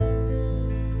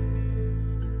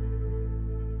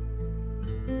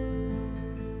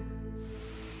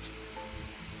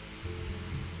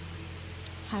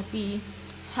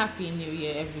Happy New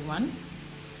Year, everyone.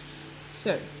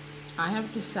 So, I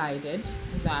have decided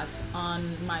that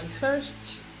on my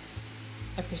first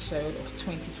episode of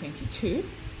 2022,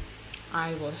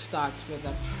 I will start with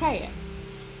a prayer,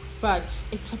 but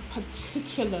it's a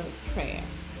particular prayer.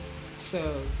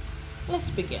 So,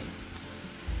 let's begin.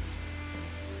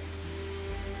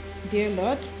 Dear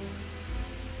Lord,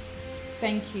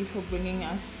 thank you for bringing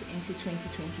us into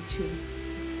 2022.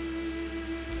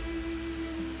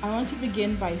 I want to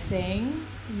begin by saying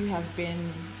you have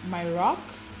been my rock,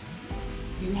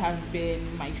 you have been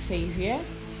my savior,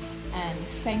 and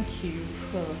thank you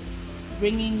for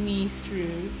bringing me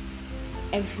through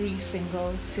every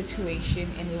single situation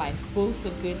in life, both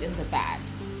the good and the bad.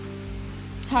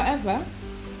 However,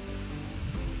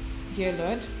 dear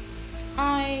Lord,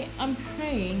 I am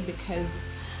praying because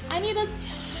I need a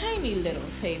tiny little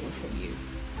favor from you.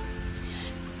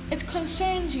 It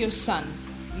concerns your son,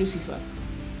 Lucifer.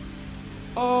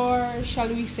 Or shall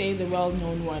we say the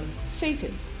well-known one,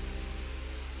 Satan.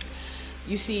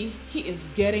 You see, he is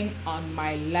getting on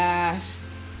my last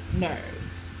nerve,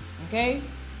 okay?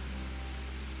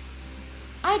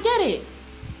 I get it.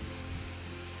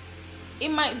 He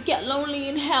might get lonely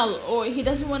in hell, or he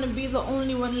doesn't want to be the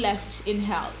only one left in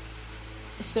hell.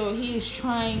 So he is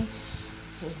trying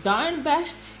his darn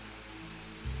best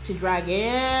to drag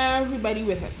everybody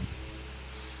with him.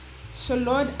 So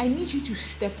Lord, I need you to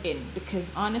step in because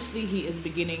honestly, he is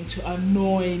beginning to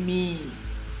annoy me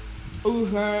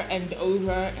over and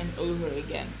over and over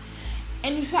again.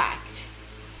 In fact,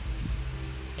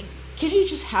 can you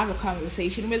just have a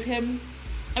conversation with him?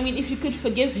 I mean, if you could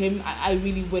forgive him, I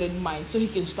really wouldn't mind, so he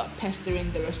can stop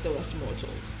pestering the rest of us mortals,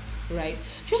 right?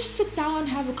 Just sit down,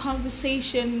 have a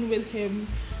conversation with him,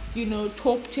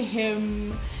 talk to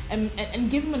him and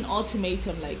give him an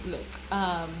ultimatum like, look,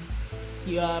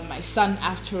 you are my son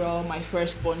after all, my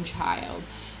firstborn child.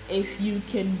 If you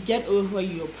can get over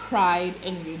your pride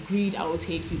and your greed, I will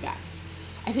take you back.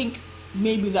 I think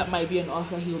maybe that might be an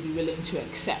offer he will be willing to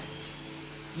accept,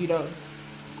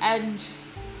 and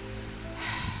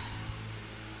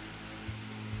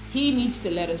he needs to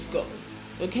let us go,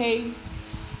 okay?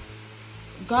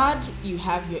 God, you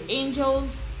have your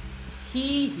angels,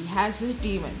 he has his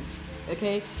demons,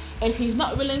 okay? If he's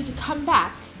not willing to come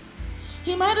back,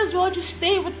 he might as well just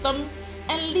stay with them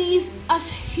and leave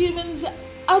us humans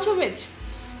out of it,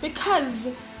 because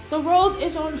the world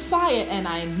is on fire and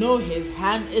I know his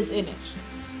hand is in it,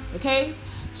 okay?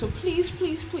 So please,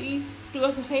 please, please do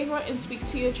us a favor and speak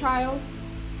to your child.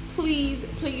 Please,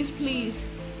 please, please.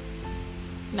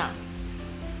 Now,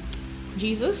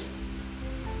 Jesus,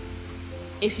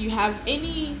 if you have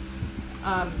any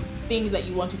thing that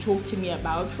you want to talk to me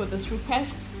about for this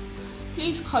request,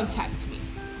 please contact me.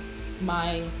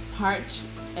 My heart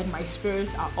and my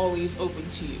spirit are always open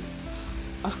to you.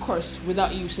 Of course,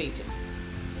 without you, Satan.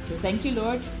 So thank you,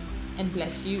 Lord, and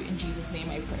bless you. In Jesus' name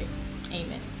I pray.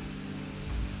 Amen.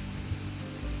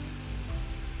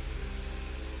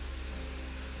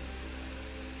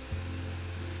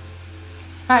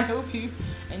 I hope you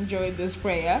enjoyed this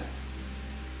prayer.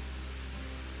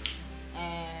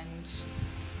 And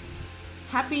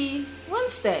happy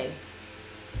Wednesday.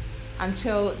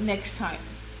 Until next time.